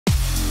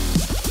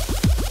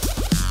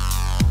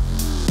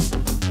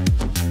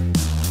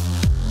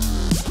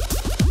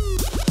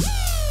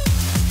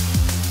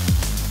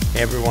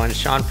Everyone,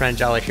 Sean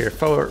Frangella here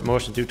for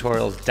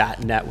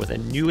motiontutorials.net with a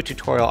new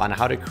tutorial on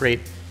how to create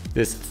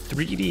this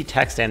 3D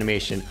text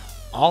animation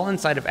all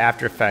inside of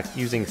After Effects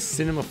using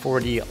Cinema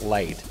 4D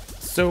Lite.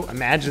 So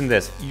imagine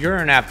this, you're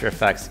an After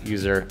Effects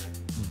user.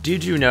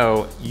 Did you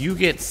know you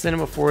get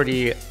Cinema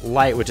 4D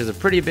Lite, which is a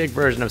pretty big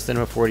version of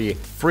Cinema 4D,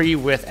 free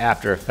with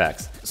After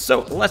Effects?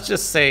 So let's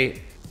just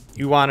say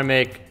you want to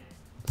make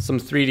some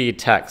 3D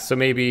text. So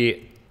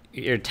maybe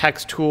your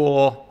text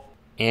tool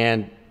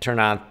and turn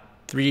on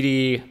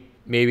 3D,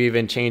 maybe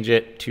even change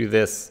it to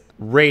this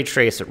ray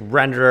trace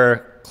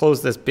renderer,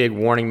 close this big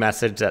warning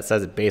message that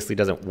says it basically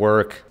doesn't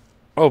work,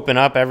 open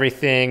up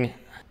everything,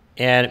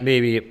 and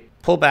maybe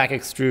pull back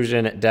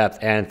extrusion, depth,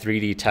 and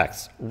 3D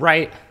text.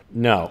 Right?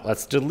 No,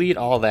 let's delete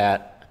all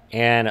that,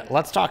 and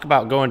let's talk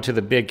about going to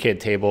the big kid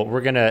table.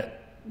 We're gonna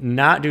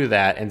not do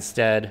that.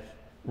 Instead,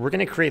 we're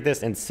gonna create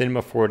this in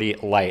Cinema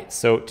 4D Lite.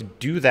 So to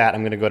do that,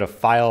 I'm gonna go to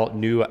File,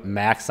 New,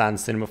 Max on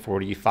Cinema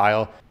 4D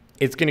file.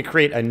 It's gonna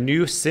create a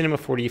new Cinema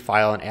 4D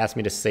file and ask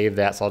me to save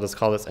that, so I'll just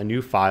call this a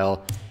new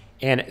file.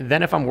 And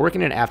then if I'm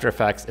working in After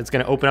Effects, it's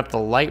gonna open up the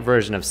Lite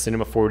version of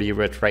Cinema 4D,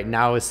 which right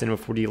now is Cinema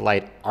 4D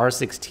Lite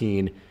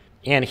R16.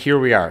 And here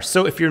we are.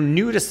 So if you're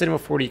new to Cinema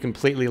 4D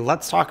completely,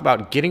 let's talk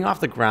about getting off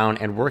the ground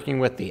and working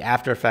with the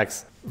After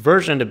Effects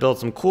version to build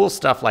some cool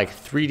stuff like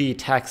 3D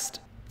text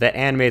that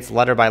animates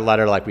letter by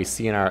letter like we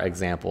see in our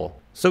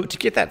example. So to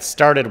get that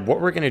started,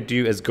 what we're gonna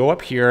do is go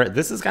up here.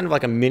 This is kind of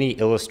like a mini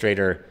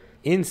Illustrator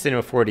in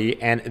Cinema 4D,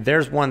 and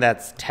there's one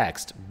that's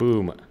text.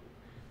 Boom,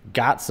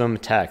 got some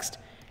text.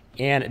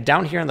 And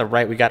down here on the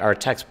right, we got our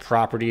text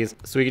properties.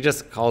 So we could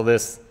just call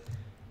this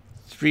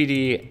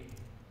 3D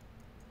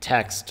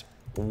text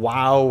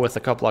wow with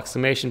a couple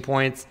exclamation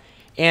points.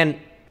 And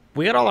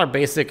we got all our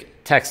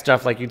basic text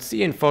stuff like you'd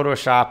see in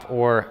Photoshop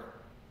or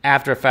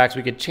After Effects.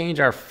 We could change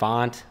our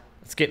font.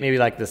 Let's get maybe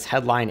like this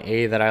headline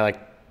A that I like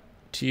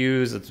to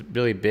use. It's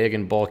really big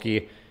and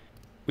bulky.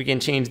 We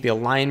can change the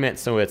alignment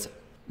so it's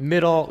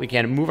middle. We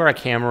can move our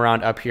camera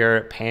around up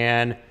here,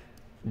 pan,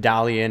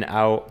 dolly in,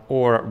 out,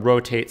 or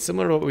rotate,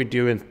 similar to what we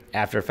do in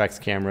After Effects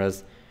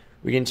cameras.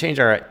 We can change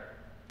our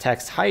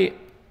text height,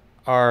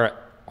 our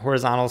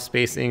horizontal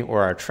spacing,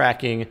 or our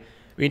tracking.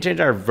 We can change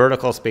our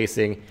vertical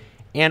spacing,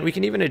 and we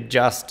can even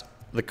adjust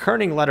the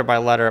kerning letter by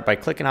letter by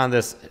clicking on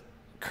this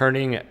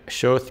kerning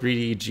show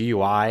 3D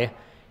GUI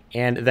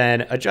and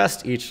then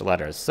adjust each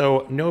letter.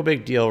 So no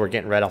big deal, we're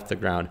getting right off the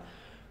ground.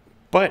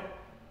 But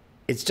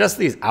it's just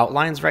these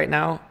outlines right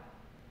now.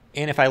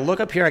 And if I look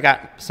up here, I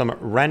got some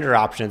render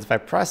options. If I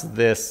press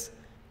this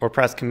or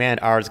press Command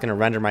R, it's gonna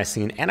render my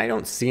scene, and I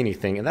don't see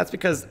anything. And that's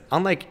because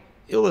unlike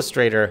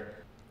Illustrator,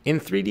 in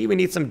 3D, we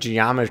need some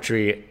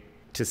geometry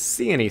to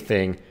see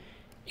anything.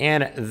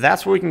 And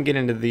that's where we can get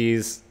into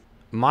these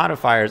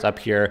modifiers up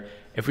here.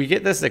 If we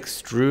get this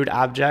extrude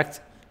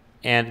object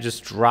and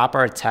just drop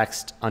our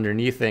text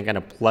underneath it and kind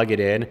of plug it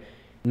in,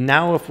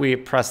 now if we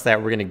press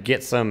that, we're gonna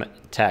get some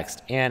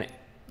text. And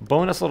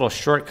bonus little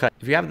shortcut,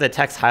 if you have the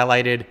text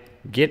highlighted,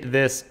 get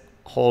this,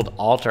 hold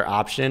Alt or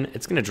Option,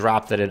 it's gonna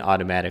drop that in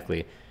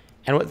automatically.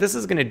 And what this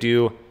is gonna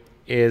do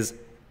is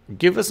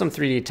give us some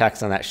 3D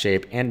text on that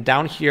shape. And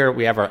down here,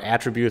 we have our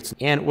attributes.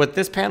 And what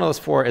this panel is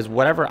for is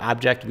whatever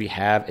object we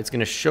have, it's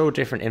gonna show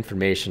different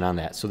information on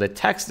that. So the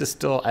text is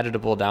still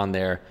editable down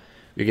there.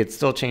 We could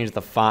still change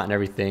the font and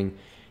everything.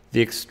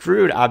 The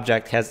extrude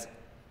object has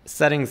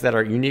settings that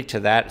are unique to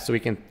that. So we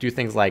can do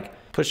things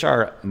like push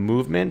our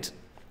movement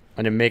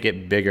and to make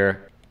it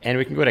bigger. And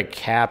we can go to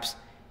caps.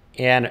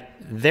 And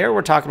there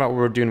we're talking about what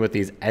we're doing with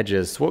these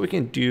edges. So what we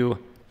can do,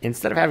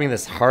 instead of having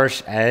this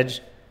harsh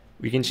edge,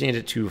 we can change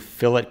it to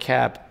fillet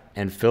cap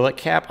and fillet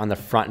cap on the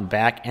front and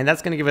back. And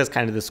that's gonna give us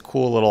kind of this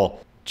cool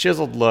little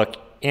chiseled look.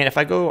 And if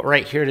I go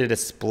right here to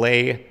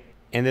display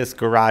in this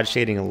garage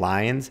shading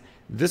lines,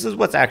 this is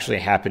what's actually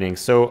happening.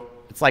 So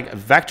it's like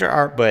vector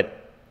art, but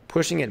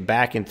pushing it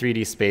back in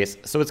 3D space.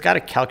 So it's got to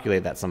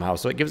calculate that somehow.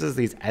 So it gives us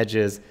these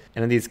edges,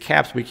 and in these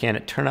caps, we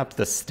can turn up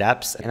the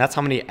steps, and that's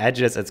how many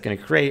edges it's going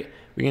to create.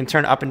 We can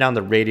turn up and down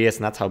the radius,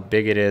 and that's how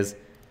big it is. So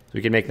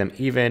we can make them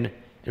even.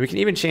 And we can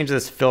even change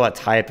this fillet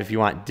type if you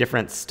want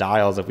different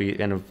styles. If we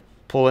kind of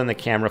pull in the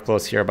camera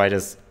close here by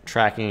just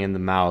tracking in the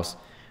mouse,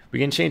 we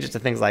can change it to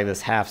things like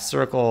this half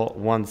circle,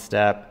 1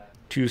 step,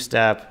 2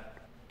 step,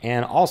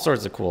 and all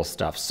sorts of cool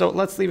stuff. So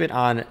let's leave it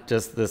on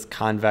just this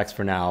convex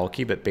for now. I'll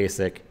keep it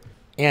basic.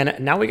 And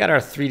now we got our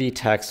 3D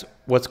text.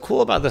 What's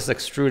cool about this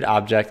extrude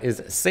object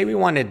is, say we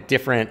wanted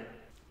different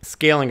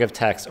scaling of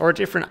text or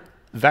different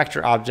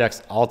vector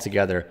objects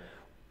altogether.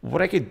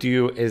 What I could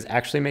do is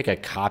actually make a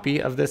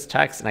copy of this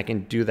text, and I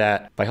can do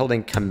that by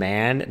holding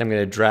Command, and I'm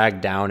gonna drag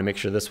down to make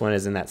sure this one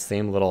is in that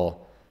same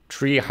little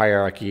tree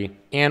hierarchy.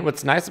 And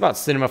what's nice about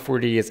Cinema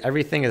 4D is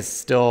everything is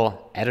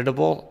still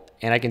editable,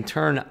 and I can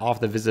turn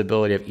off the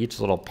visibility of each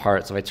little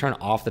part. So if I turn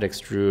off that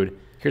extrude,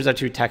 here's our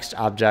 2 text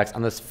objects.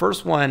 On this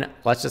first one,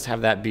 let's just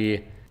have that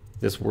be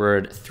this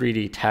word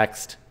 3D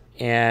text.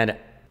 And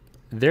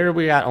there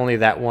we got only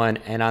that one.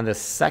 And on the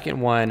second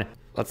one,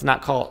 let's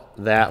not call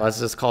that, let's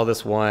just call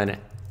this one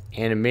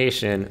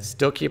animation.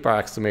 Still keep our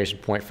exclamation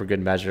point for good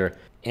measure.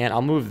 And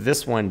I'll move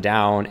this one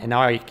down, and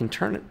now I can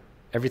turn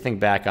everything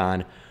back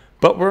on.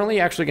 But we're only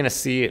actually going to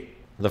see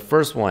the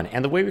first one.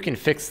 And the way we can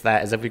fix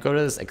that is if we go to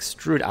this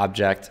extrude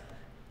object,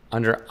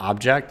 under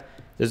object,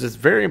 there's this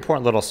very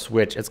important little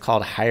switch. It's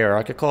called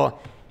hierarchical.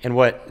 And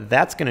what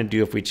that's going to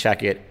do if we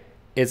check it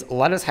is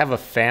let us have a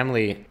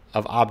family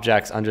of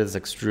objects under this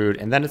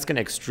extrude, and then it's going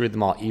to extrude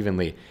them all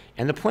evenly.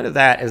 And the point of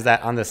that is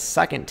that on the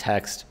second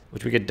text,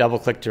 which we could double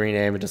click to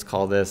rename and just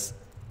call this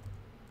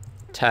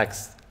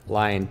text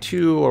line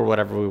 2 or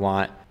whatever we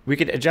want, we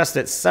could adjust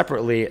it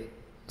separately.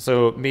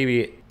 So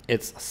maybe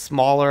it's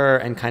smaller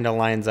and kind of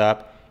lines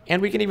up.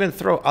 And we can even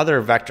throw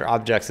other vector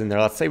objects in there.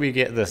 Let's say we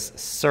get this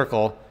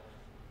circle.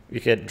 We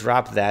could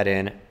drop that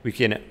in. We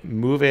can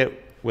move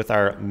it with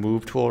our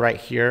move tool right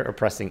here or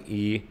pressing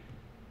E.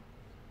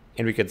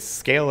 And we could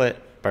scale it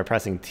by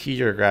pressing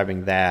T or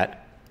grabbing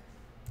that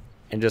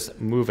and just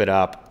move it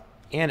up.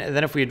 And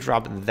then if we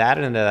drop that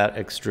into that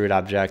extrude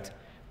object,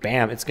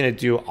 bam, it's going to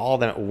do all of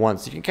them at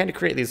once. You can kind of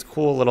create these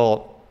cool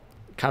little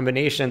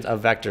combinations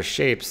of vector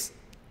shapes,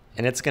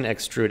 and it's going to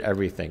extrude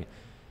everything.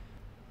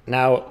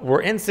 Now,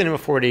 we're in Cinema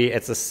 4D.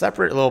 It's a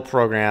separate little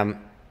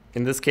program.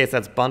 In this case,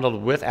 that's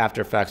bundled with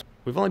After Effects.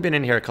 We've only been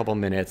in here a couple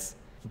minutes,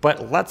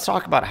 but let's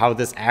talk about how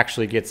this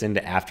actually gets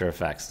into After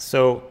Effects.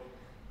 So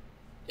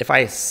if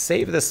I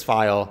save this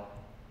file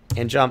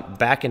and jump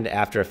back into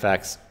After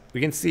Effects, we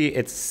can see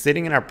it's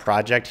sitting in our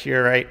project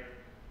here, right?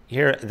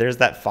 Here, there's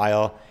that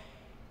file.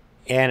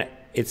 And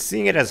it's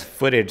seeing it as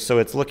footage, so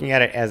it's looking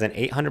at it as an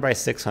 800 by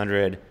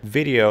 600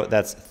 video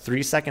that's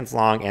 3 seconds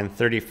long and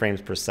 30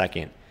 frames per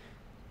second.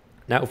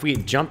 Now, if we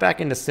jump back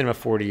into Cinema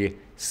 4D,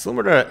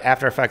 similar to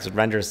After Effects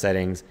render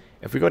settings,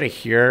 if we go to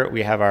here,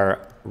 we have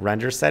our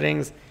render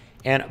settings,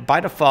 and by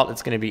default,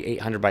 it's going to be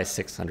 800 by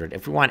 600.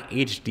 If we want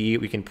HD,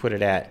 we can put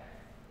it at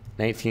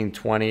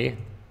 1920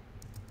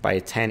 by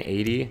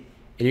 1080,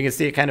 and you can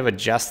see it kind of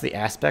adjusts the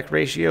aspect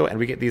ratio, and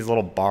we get these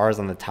little bars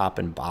on the top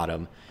and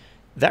bottom.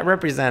 That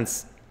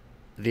represents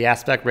the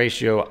aspect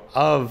ratio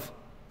of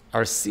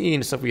our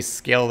scene. So if we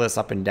scale this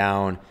up and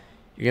down,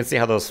 you can see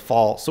how those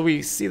fall. So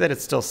we see that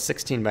it's still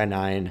 16 by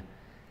 9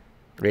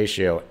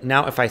 ratio.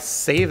 Now, if I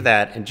save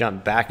that and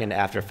jump back into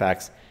After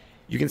Effects,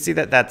 you can see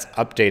that that's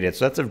updated.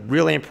 So that's a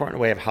really important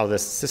way of how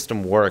this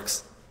system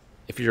works.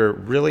 If you're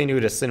really new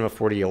to Cinema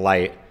 4D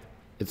Lite,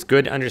 it's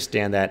good to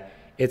understand that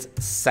it's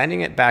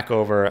sending it back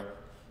over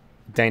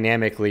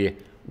dynamically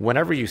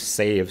whenever you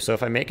save. So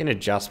if I make an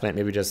adjustment,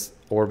 maybe just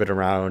orbit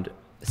around,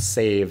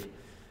 save,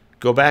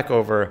 go back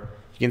over,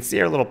 you can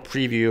see our little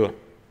preview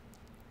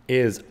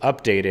is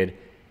updated.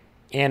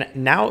 And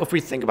now if we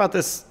think about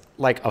this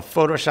like a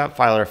Photoshop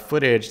file or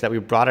footage that we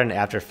brought into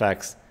After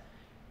Effects,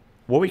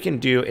 what we can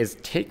do is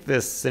take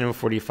this Cinema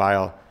 4D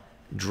file,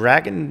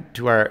 drag it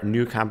into our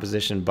new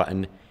composition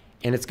button,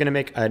 and it's going to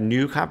make a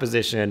new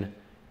composition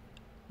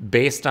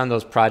based on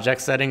those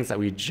project settings that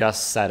we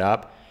just set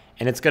up.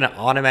 And it's going to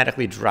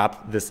automatically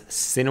drop this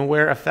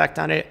Cineware effect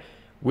on it,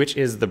 which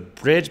is the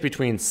bridge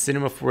between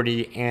Cinema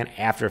 4D and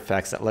After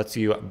Effects that lets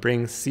you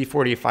bring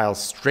C4D files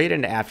straight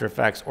into After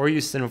Effects or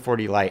use Cinema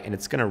 4D Lite, and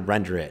it's going to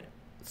render it.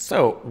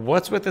 So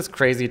what's with this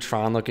crazy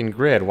Tron looking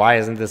grid? Why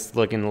isn't this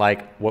looking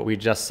like what we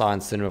just saw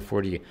in Cinema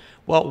 4D?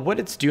 Well, what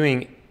it's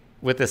doing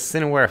with the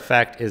Cineware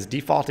effect is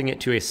defaulting it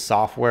to a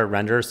software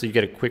render so you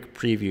get a quick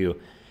preview.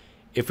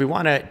 If we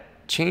want to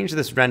change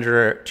this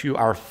renderer to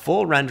our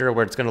full render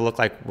where it's going to look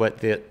like what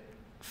the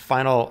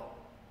final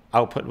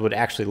output would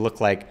actually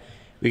look like,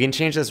 we can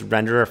change this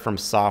renderer from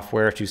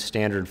software to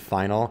standard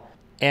final,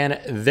 and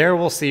there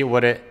we'll see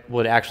what it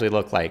would actually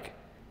look like.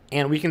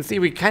 And we can see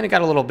we kind of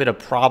got a little bit of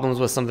problems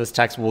with some of this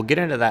text. We'll get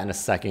into that in a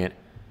second.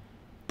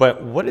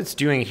 But what it's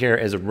doing here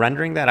is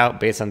rendering that out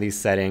based on these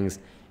settings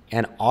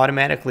and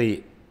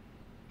automatically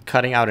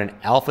cutting out an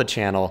alpha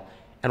channel.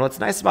 And what's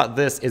nice about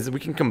this is we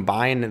can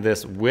combine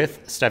this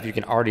with stuff you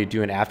can already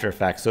do in After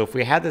Effects. So if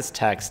we had this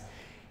text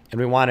and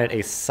we wanted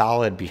a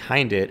solid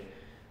behind it,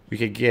 we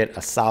could get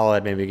a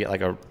solid, maybe get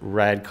like a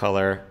red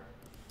color,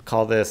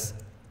 call this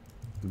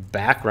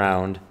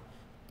background,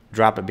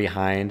 drop it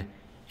behind.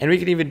 And we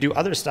can even do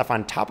other stuff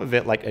on top of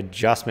it, like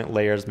adjustment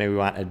layers. Maybe we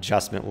want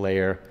adjustment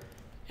layer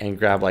and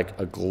grab like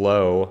a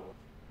glow.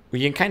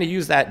 We can kind of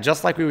use that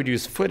just like we would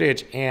use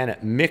footage and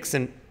mix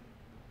and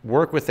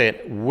work with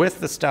it with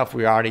the stuff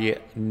we already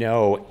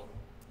know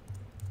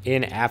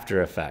in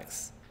After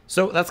Effects.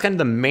 So that's kind of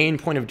the main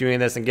point of doing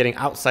this and getting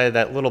outside of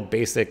that little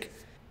basic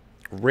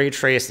ray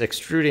trace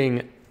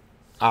extruding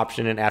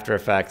option in After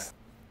Effects,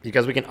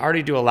 because we can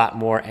already do a lot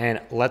more.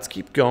 And let's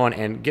keep going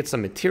and get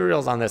some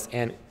materials on this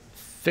and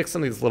fix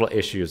some of these little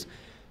issues.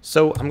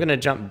 So I'm going to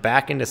jump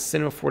back into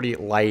Cinema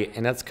 4D Lite,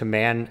 and that's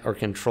Command or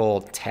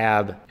Control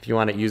Tab if you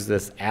want to use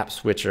this app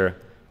switcher.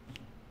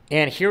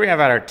 And here we have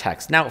our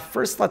text. Now,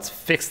 first let's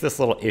fix this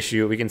little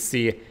issue. We can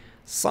see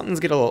something's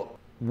getting a little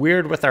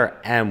weird with our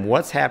M.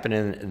 What's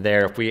happening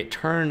there? If we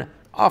turn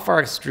off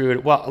our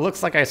extrude, well, it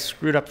looks like I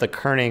screwed up the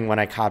kerning when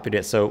I copied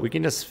it, so we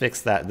can just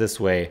fix that this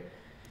way.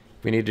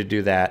 We need to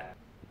do that.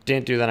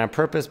 Didn't do that on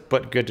purpose,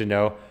 but good to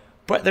know.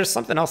 But there's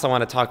something else I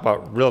want to talk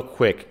about real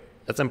quick.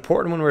 That's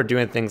important when we're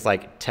doing things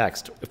like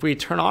text. If we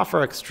turn off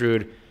our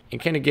extrude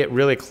and kind of get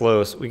really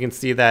close, we can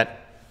see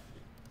that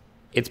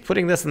it's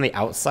putting this on the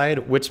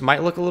outside, which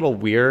might look a little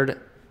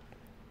weird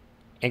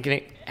and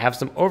can have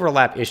some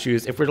overlap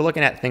issues if we're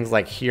looking at things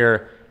like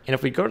here. And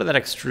if we go to that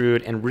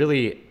extrude and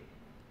really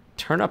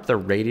turn up the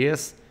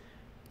radius,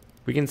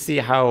 we can see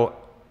how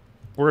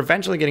we're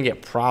eventually going to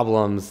get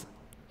problems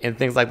in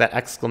things like that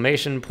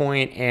exclamation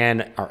point,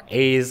 and our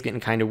A's getting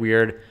kind of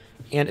weird.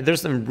 And there's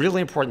some really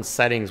important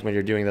settings when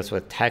you're doing this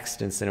with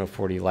text in Cinema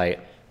 4D Lite.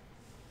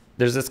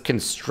 There's this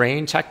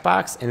constrain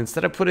checkbox, and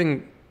instead of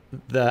putting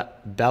the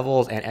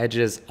bevels and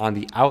edges on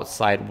the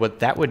outside, what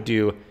that would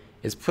do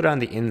is put it on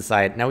the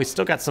inside. Now we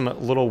still got some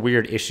little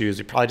weird issues.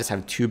 We probably just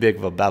have too big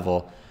of a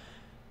bevel.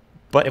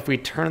 But if we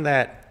turn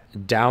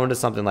that down to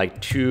something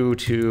like 2,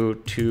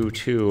 2, 2,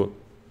 2,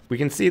 we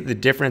can see the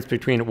difference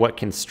between what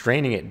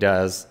constraining it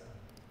does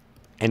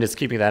and just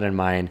keeping that in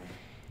mind.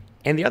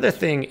 And the other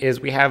thing is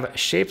we have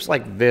shapes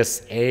like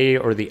this A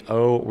or the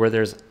O where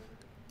there's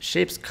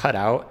shapes cut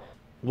out.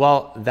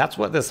 Well, that's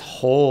what this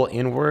whole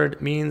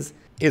inward means,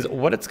 is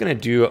what it's going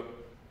to do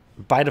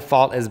by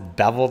default is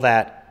bevel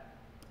that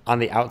on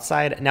the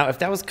outside. Now, if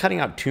that was cutting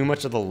out too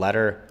much of the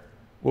letter,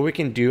 what we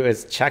can do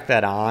is check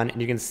that on, and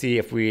you can see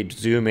if we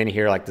zoom in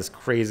here like this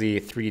crazy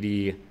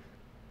 3D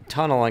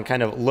tunnel and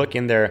kind of look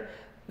in there,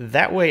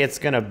 that way it's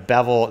going to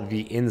bevel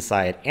the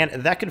inside.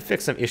 And that could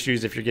fix some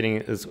issues if you're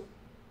getting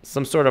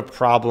some sort of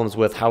problems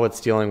with how it's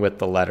dealing with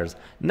the letters.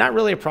 Not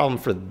really a problem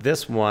for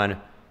this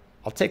one.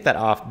 I'll take that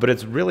off, but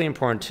it's really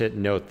important to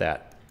note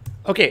that.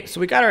 Okay,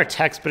 so we got our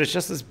text, but it's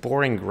just this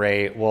boring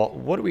gray. Well,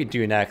 what do we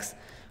do next?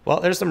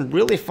 Well, there's some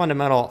really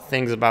fundamental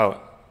things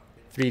about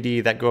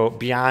 3D that go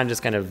beyond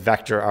just kind of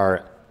vector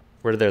art,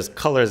 where there's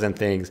colors and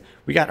things.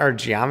 We got our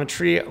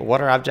geometry,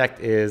 what our object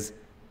is.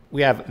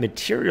 We have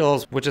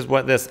materials, which is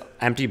what this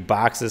empty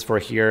box is for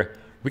here.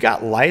 We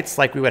got lights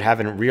like we would have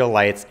in real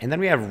lights. And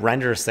then we have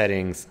render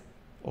settings,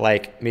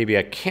 like maybe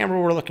a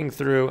camera we're looking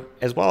through,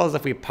 as well as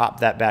if we pop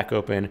that back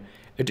open,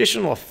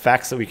 additional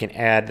effects that we can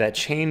add that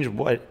change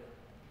what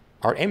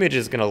our image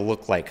is going to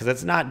look like. Because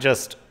it's not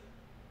just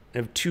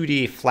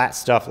 2D flat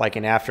stuff like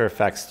in After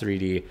Effects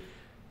 3D.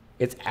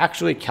 It's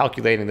actually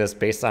calculating this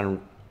based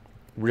on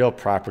real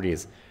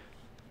properties.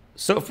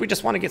 So if we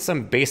just want to get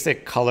some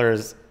basic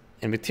colors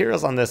and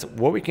materials on this,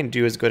 what we can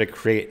do is go to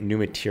create new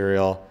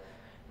material.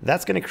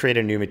 That's going to create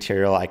a new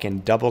material. I can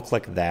double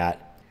click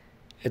that.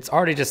 It's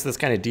already just this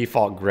kind of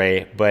default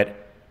gray,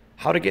 but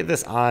how to get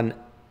this on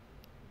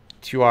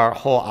to our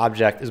whole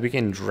object is we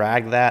can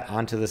drag that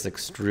onto this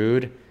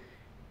extrude,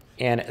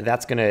 and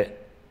that's going to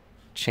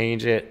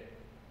change it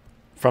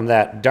from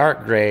that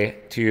dark gray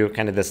to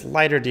kind of this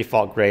lighter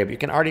default gray. But you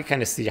can already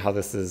kind of see how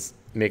this is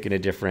making a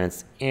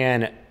difference.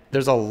 And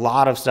there's a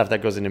lot of stuff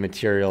that goes into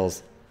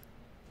materials.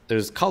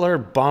 There's color,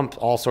 bump,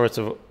 all sorts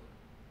of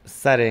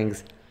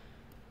settings.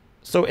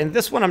 So in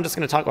this one, I'm just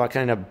going to talk about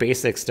kind of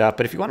basic stuff.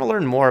 But if you want to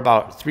learn more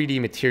about 3D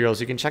materials,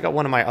 you can check out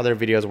one of my other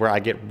videos where I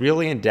get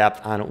really in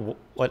depth on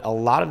what a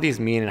lot of these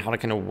mean and how to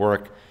kind of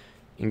work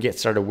and get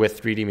started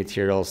with 3D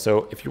materials.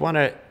 So if you want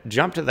to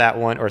jump to that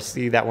one or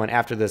see that one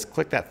after this,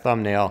 click that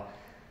thumbnail,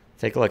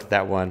 take a look at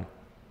that one.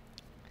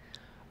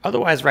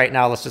 Otherwise, right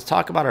now, let's just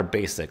talk about our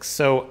basics.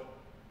 So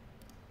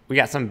we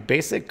got some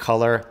basic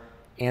color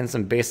and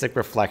some basic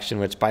reflection,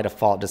 which by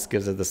default just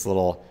gives it this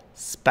little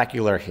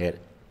specular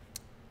hit.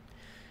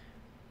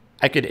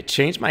 I could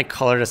change my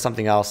color to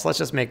something else. Let's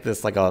just make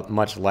this like a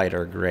much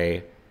lighter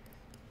gray.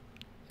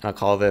 I'll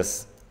call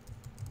this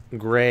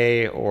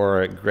gray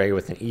or gray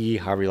with an E,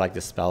 however you like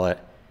to spell it.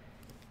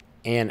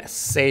 And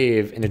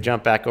save, and to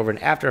jump back over in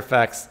After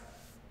Effects.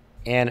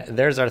 And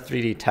there's our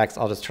 3D text.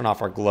 I'll just turn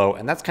off our glow,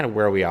 and that's kind of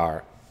where we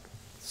are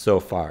so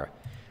far.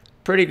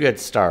 Pretty good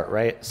start,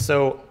 right?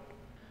 So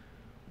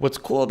what's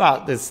cool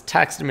about this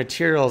text and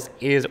materials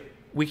is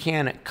we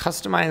can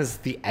customize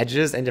the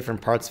edges and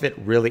different parts of it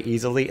really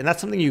easily. And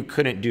that's something you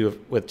couldn't do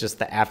with just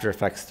the After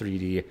Effects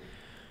 3D.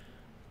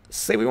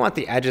 Say we want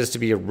the edges to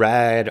be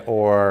red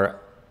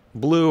or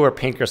blue or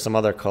pink or some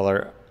other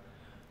color.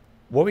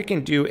 What we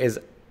can do is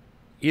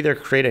either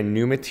create a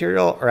new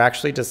material or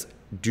actually just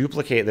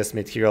duplicate this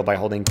material by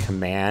holding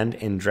Command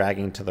and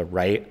dragging to the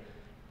right.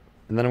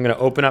 And then I'm going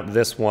to open up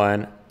this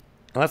one.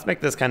 And let's make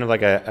this kind of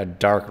like a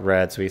dark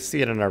red. So we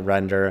see it in our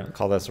render. I'll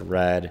call this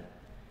red.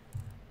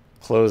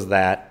 Close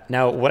that.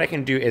 Now what I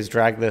can do is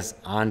drag this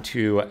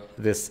onto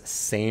this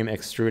same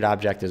extrude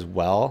object as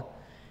well.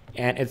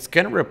 And it's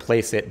going to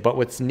replace it. But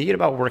what's neat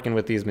about working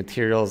with these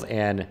materials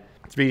and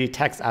 3D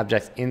text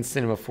objects in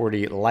Cinema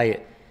 4D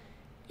Lite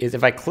is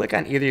if I click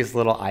on either of these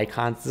little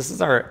icons, this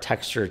is our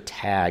texture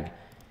tag.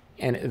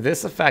 And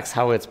this affects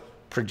how it's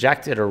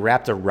projected or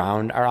wrapped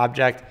around our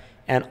object.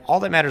 And all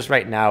that matters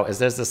right now is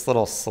there's this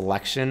little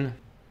selection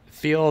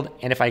field.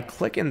 And if I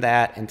click in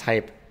that and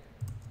type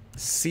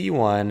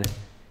C1,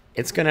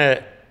 it's going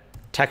to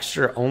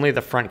texture only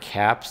the front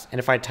caps. And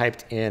if I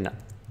typed in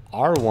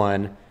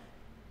R1,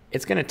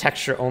 it's going to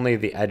texture only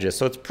the edges.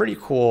 So it's pretty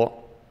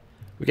cool.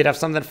 We could have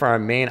something for our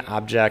main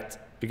object.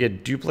 We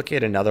could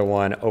duplicate another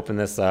one, open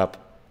this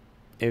up,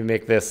 maybe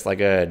make this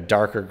like a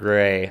darker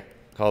gray,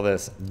 call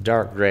this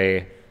dark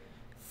gray,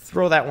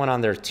 throw that one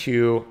on there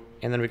too,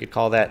 and then we could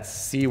call that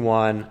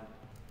C1,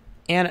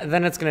 and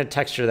then it's going to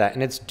texture that,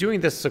 and it's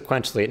doing this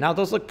sequentially. Now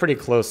those look pretty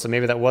close, so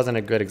maybe that wasn't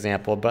a good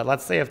example, but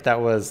let's say if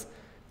that was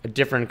a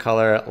different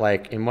color,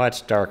 like a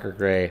much darker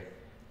gray,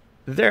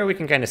 there we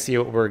can kind of see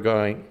what we're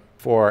going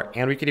for,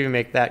 and we could even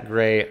make that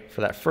gray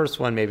for that first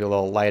one maybe a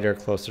little lighter,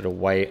 closer to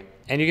white,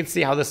 and you can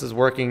see how this is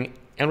working.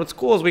 And what's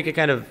cool is we could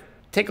kind of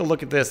take a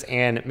look at this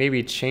and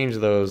maybe change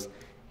those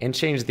and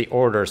change the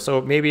order.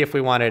 So maybe if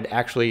we wanted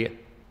actually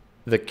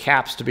the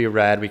caps to be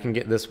red, we can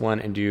get this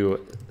one and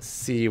do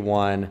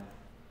C1,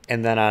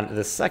 and then on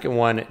the second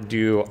one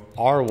do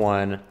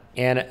R1,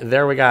 and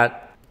there we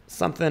got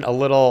something a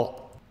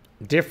little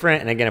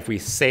different. And again, if we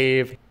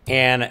save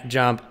and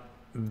jump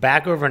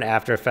back over in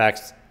After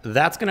Effects,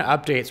 that's going to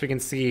update, so we can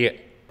see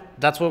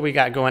that's what we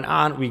got going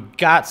on. We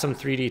got some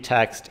 3D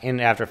text in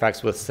After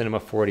Effects with Cinema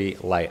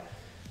 4D Lite.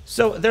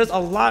 So there's a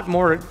lot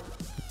more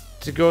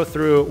to go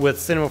through with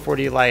Cinema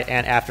 4D Lite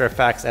and After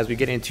Effects as we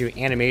get into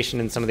animation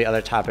and some of the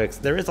other topics.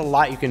 There is a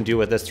lot you can do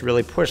with this to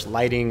really push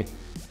lighting,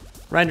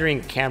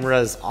 rendering,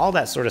 cameras, all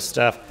that sort of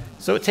stuff.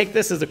 So take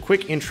this as a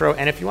quick intro,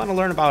 and if you want to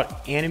learn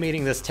about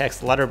animating this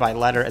text letter by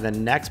letter in the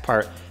next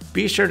part,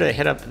 be sure to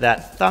hit up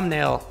that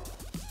thumbnail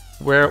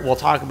where we'll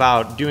talk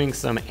about doing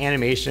some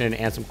animation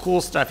and some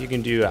cool stuff you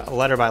can do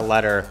letter by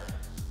letter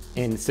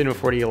in Cinema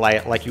 4D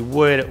Lite like you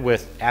would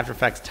with After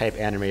Effects type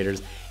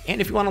animators.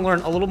 And if you want to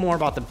learn a little more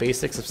about the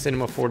basics of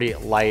Cinema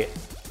 4D Lite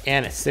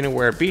and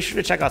Cineware, be sure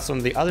to check out some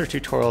of the other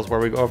tutorials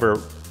where we go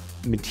over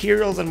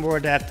materials in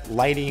more depth,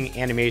 lighting,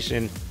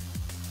 animation,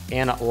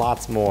 and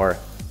lots more.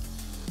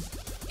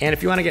 And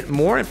if you want to get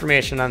more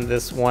information on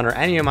this one or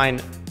any of mine,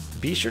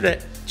 be sure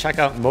to check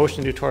out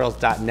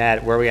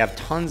motiontutorials.net, where we have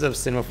tons of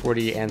Cinema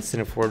 4D and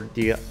Cinema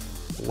 4D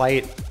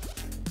Lite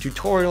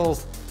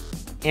tutorials.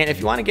 And if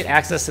you want to get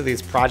access to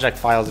these project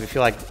files, if you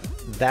feel like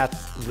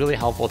that's really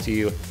helpful to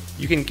you,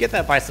 you can get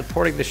that by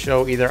supporting the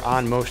show either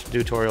on Motion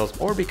Tutorials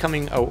or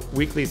becoming a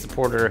weekly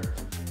supporter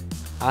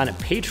on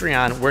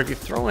Patreon, where if you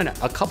throw in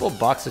a couple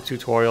bucks a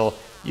tutorial,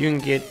 you can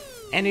get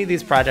any of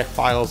these project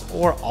files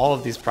or all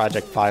of these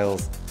project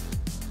files,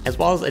 as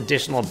well as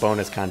additional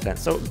bonus content.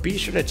 So be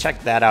sure to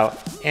check that out.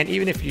 And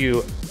even if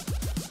you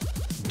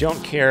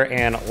don't care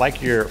and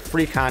like your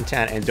free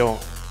content and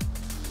don't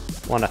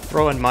want to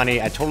throw in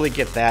money, I totally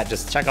get that.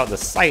 Just check out the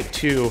site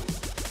too,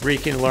 where you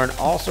can learn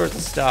all sorts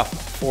of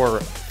stuff for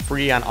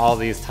free on all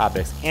these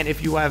topics. And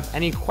if you have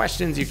any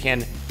questions, you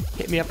can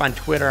hit me up on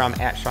Twitter. I'm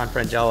at Sean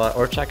Frangella,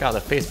 or check out the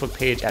Facebook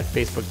page at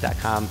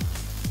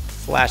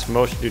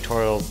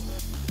facebook.com/motiontutorials.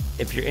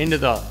 If you're into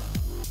the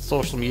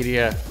social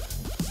media,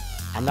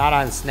 I'm not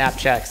on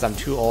Snapchat because I'm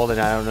too old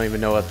and I don't even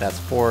know what that's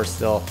for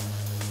still,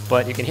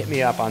 but you can hit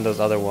me up on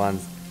those other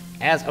ones.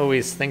 As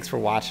always, thanks for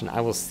watching.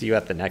 I will see you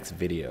at the next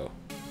video.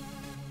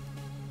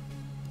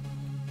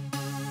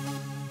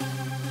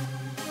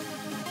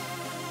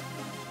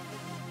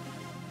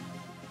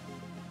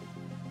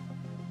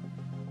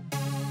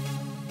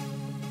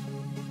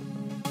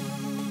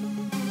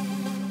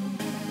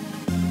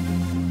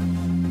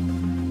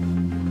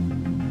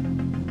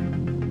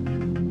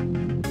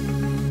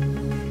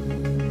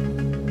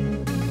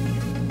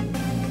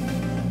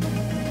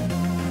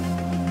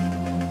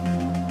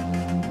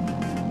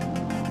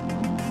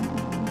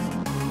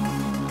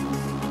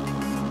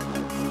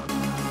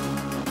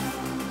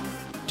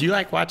 Do you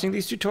like watching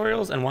these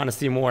tutorials and want to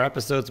see more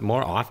episodes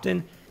more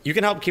often? You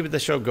can help keep the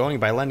show going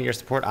by lending your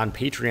support on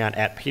Patreon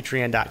at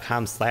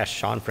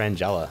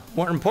patreon.com/SeanFrangella.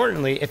 More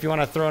importantly, if you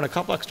want to throw in a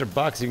couple extra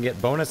bucks, you can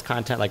get bonus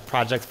content like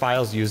project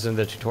files used in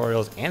the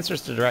tutorials,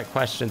 answers to direct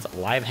questions,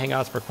 live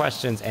hangouts for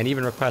questions, and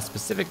even request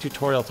specific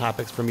tutorial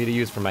topics for me to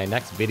use for my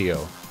next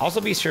video.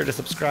 Also be sure to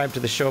subscribe to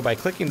the show by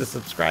clicking the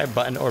subscribe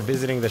button or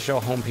visiting the show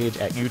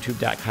homepage at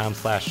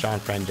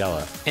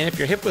youtube.com/SeanFrangella. And if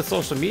you're hip with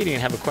social media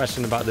and have a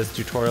question about this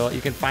tutorial, you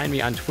can find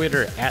me on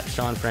Twitter at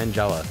Sean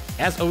Frangella.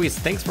 As always,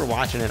 thanks for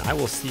watching, and I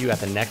will see you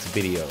at the next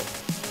video.